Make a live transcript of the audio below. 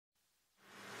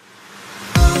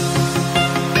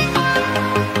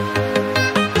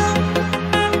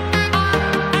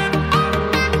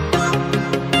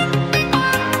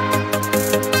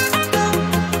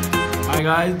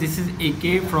this is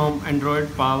AK from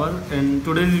Android Power. In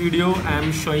today's video I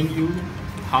am showing you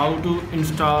how to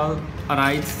install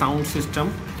Arkamys sound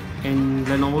system in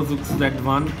Lenovo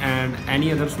Z1 and any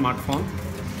other smartphone.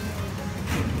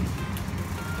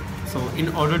 So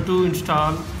in order to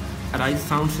install Arkamys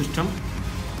sound system,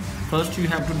 first you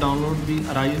have to download the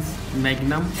Arkamys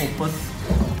Magnum Opus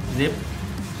zip.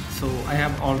 So I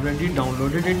have already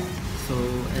downloaded it. So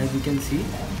as you can see,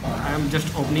 I am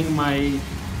just opening my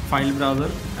file browser.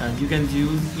 You can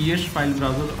use ES file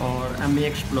browser or MA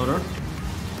Explorer.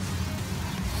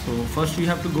 So first you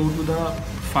have to go to the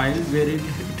file where it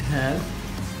has,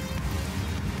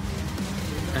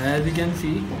 as you can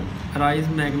see, Arkamys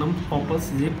Magnum Opus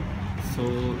zip. So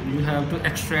you have to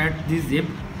extract the zip.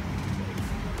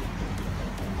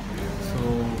 So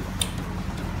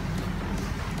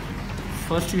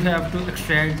first you have to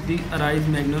extract the Arkamys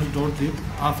Magnum.zip.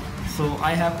 So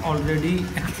I have already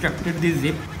extracted the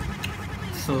zip.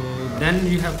 So then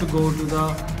you have to go to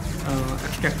the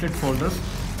extracted folders.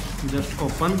 Just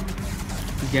open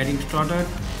getting started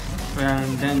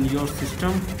and then your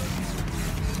system,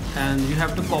 and you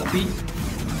have to copy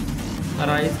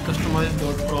Arkamys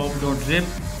customize.prop.zip,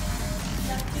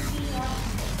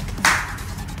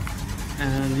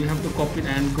 and you have to copy it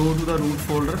and go to the root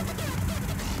folder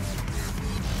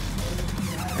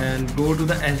and go to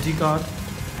the SD card,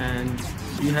 and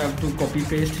you have to copy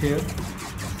paste here.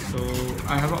 So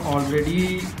I have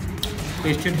already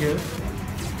pasted here.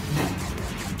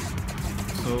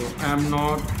 So I'm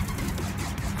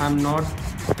not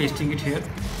pasting it here.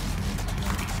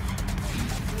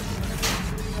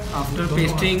 After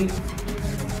pasting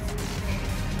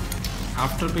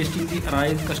the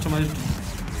Arkamys customized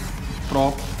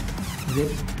prop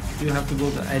zip, you have to go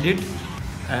to edit,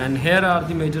 and here are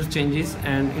the major changes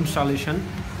and installation.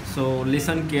 So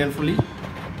listen carefully.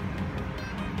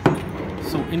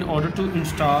 So in order to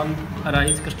install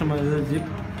Arkamys customizer zip,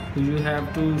 you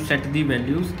have to set the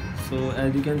values. So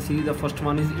as you can see, the first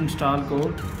one is install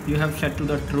core. You have set to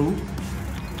the true,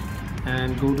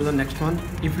 and go to the next one.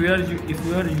 If you are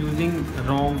using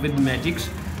ROM with Magix,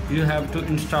 you have to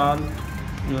install.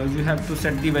 You have to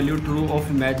set the value true of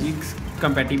Magix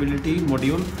compatibility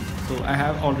module. So I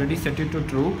have already set it to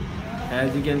true,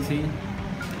 as you can see.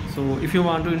 So if you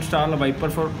want to install a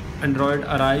ViPER4Android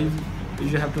Arkamys,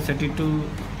 you have to set it to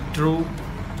true.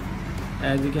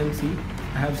 As you can see,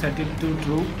 I have set it to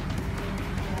true.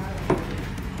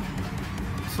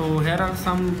 So here are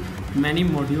some many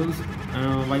modules: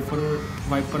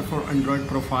 ViPER4Android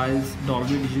profiles,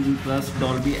 Dolby Digital Plus,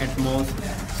 Dolby Atmos.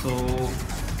 So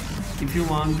if you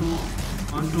want to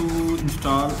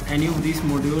install any of these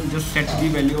modules, just set the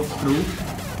value of true.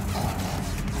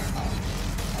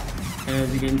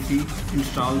 As you can see,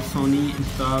 install Sony,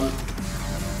 install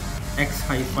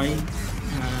XHiFi,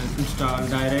 and install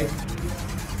Dirac.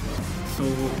 So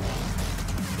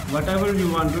whatever you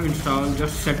want to install,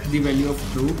 just set the value of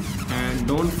true, and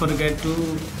don't forget to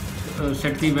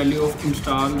set the value of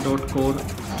install.core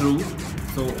true.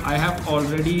 So I have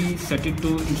already set it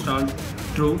to install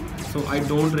true, so I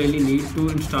don't really need to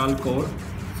install core.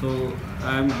 So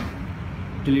I am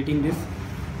deleting this.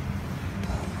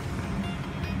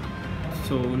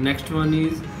 So next one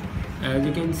is, as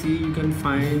you can see, you can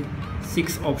find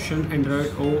 6 options: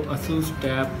 Android O, Asus,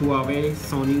 Tab, Huawei,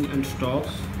 Sony, and stock.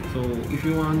 So if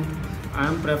you want, I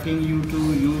am preferring you to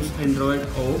use Android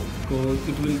O because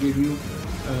it will give you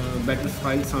better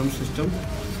file sound system.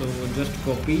 So just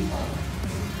copy.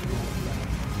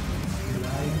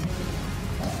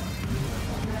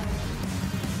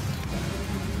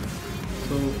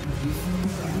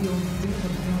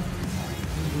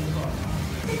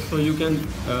 So you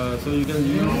can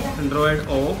use Android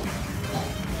O.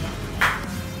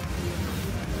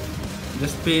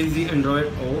 Just paste the Android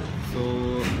O. So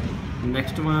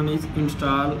next one is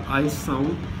install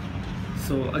ICEsound.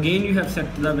 So again you have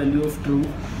set the value of true.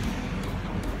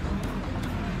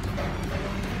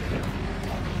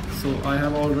 So I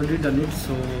have already done it,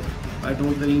 so I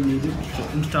don't really need it. So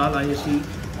install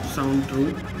ICEsound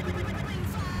true,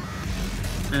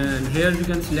 and here you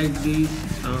can select the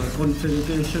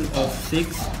configuration of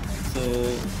 6. So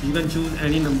you can choose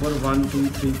any number 1, 2,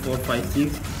 3, 4, 5,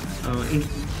 6.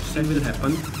 It will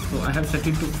happen. So I have set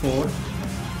it to 4,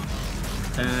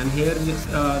 and here is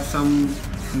some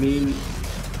main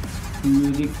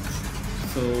music.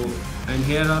 So and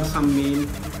here are some main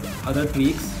other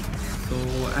tweaks. So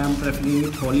I am preferring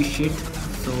it holy shit.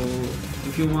 So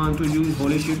if you want to use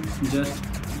holy shit, just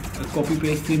copy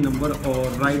paste the number or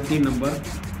write the number.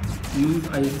 Use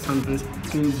ICEsound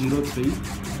 203.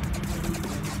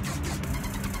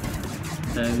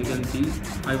 As you can see,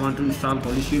 I want to install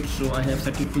holy shit, so I have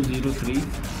set it to 03.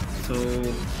 So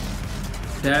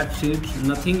that's it,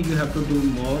 nothing you have to do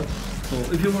more. So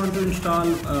if you want to install,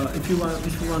 if you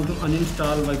want to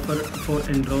uninstall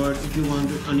ViPER4Android, if you want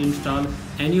to uninstall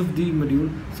any of the module,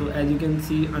 so as you can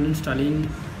see uninstalling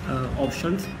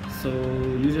options. So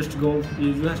you just go,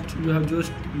 you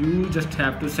just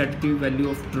have to set the value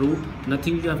of true.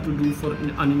 Nothing you have to do for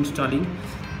uninstalling,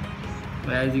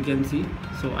 as you can see.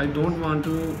 So I don't want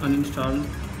to uninstall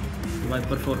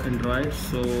ViPER4Android,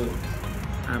 so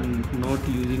I'm not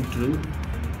using true.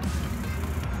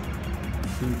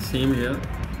 Same here,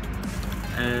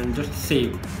 and just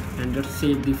save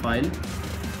the file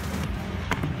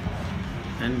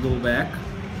and go back.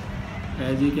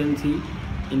 As you can see,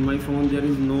 in my phone there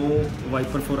is no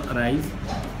ViPER4Arise.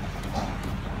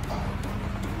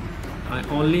 I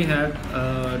only had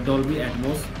Dolby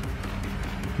Atmos,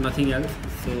 nothing else.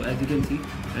 So as you can see,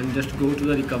 and just go to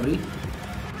the recovery.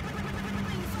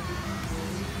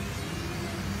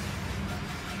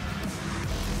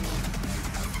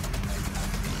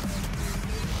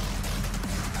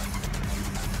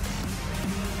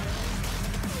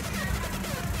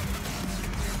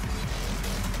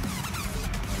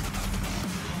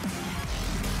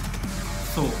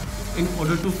 So in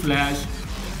order to flash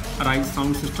Arise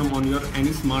sound system on your any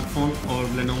smartphone or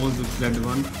Lenovo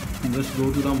Z1, just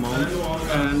go to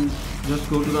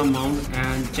the mount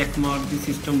and check mark the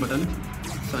system button.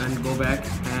 So and go back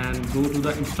and go to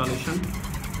the installation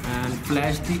and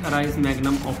flash the Arise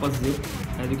Magnum Opus zip,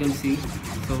 as you can see.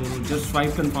 So just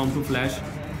swipe confirm to flash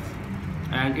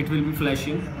and it will be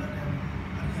flashing.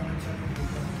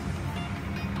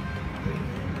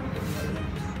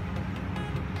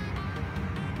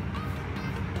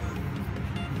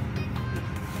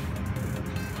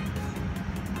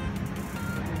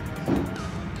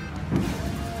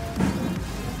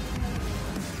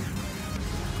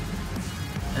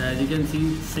 As you can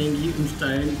see, saying you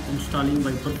installing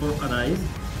ViPER4Arise,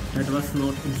 that was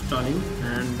not installing,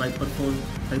 and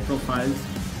ViPER4 profiles.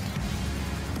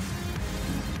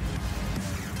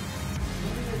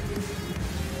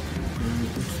 And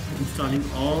it's installing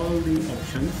all the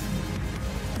options.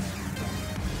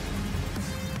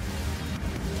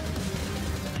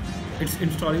 It's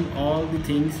installing all the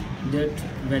things that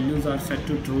values are set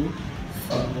to true.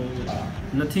 So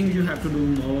nothing you have to do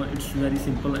more. It's very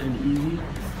simple and easy.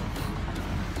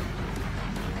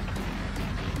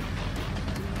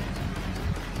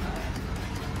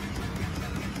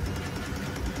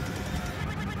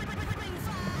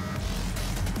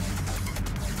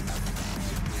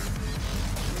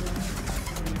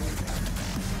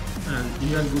 And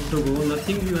you are good to go.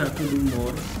 Nothing you have to do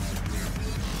more.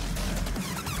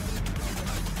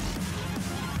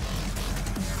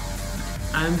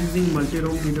 I am using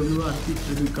multi-room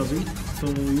DWRP recovery, so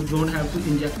you don't have to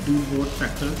inject the board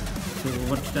factor. So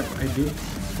what step I did?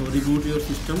 So reboot your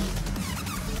system.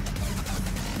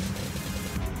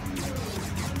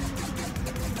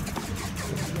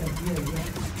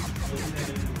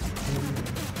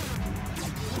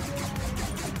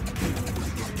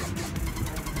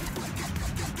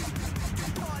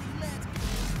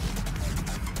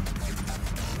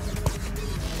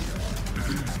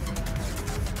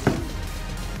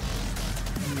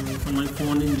 So my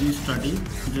phone is restarting.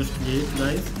 Just wait,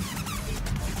 guys.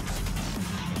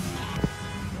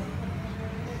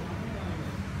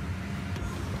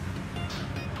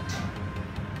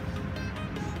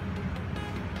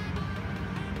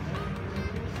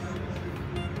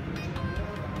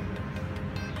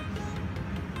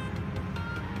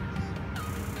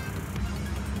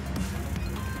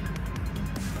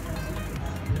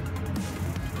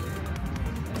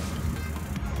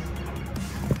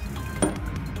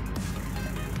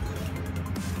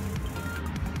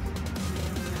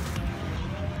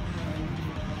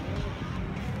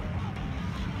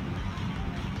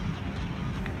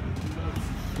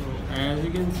 As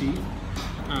you can see,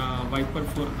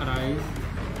 ViPER4Android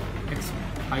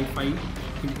XHiFi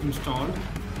is installed.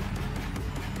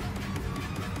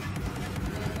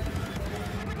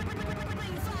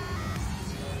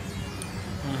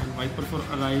 And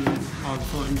ViPER4Android is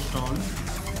also installed.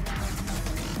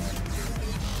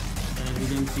 As you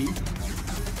can see.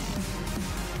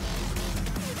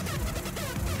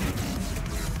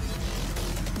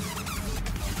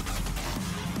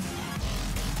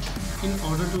 In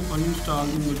order to uninstall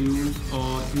the modules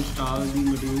or install the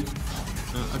modules,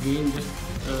 again just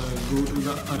go to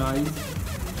the Arise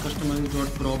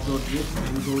customize.prop.zip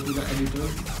and go to the editor,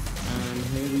 and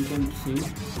here you can see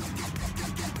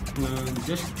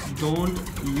just don't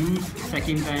use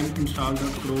second time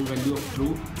install.core value of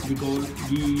true, because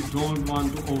we don't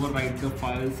want to overwrite the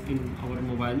files in our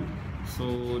mobile. So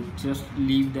so just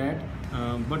leave that.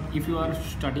 But if you are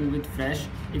starting with fresh,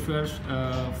 if you are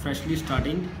freshly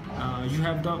starting, you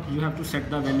have to set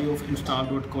the value of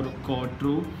install.core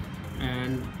true,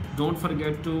 and don't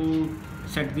forget to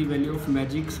set the value of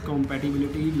Magic's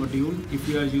compatibility module if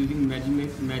you are using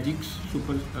Magic's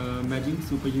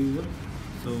super user.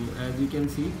 So as you can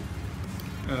see,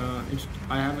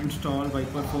 I have installed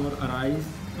ViPER4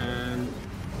 and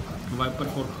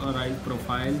ViPER4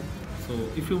 profile. So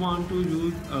if you want to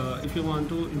use if you want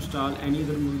to install any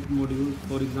other module,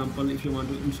 for example if you want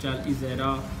to install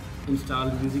Esira, install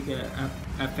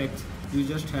MusicFX, you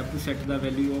just have to set the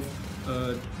value of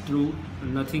true,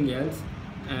 nothing else,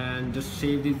 and just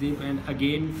save the zip, and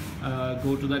again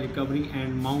go to the recovery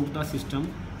and mount the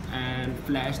system and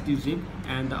flash the zip,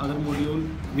 and the other module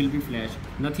will be flashed.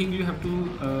 Nothing you have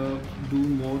to do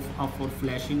more for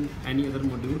flashing any other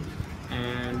module.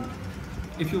 And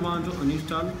if you want to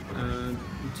uninstall,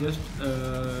 just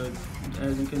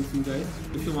as you can see guys,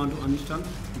 if you want to uninstall,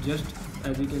 just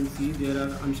as you can see there are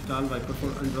uninstall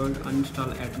ViPER4Android,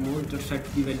 uninstall Atmos. Just set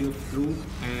the value of true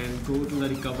and go to the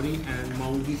recovery and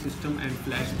mount the system and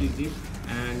flash the zip,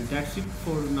 and that's it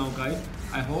for now guys.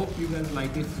 I hope you guys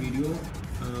like this video.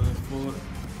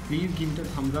 Please give it a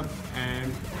thumbs up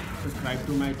and subscribe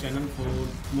to my channel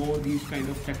for more these kind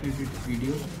of technical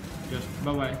videos. Just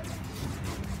bye bye.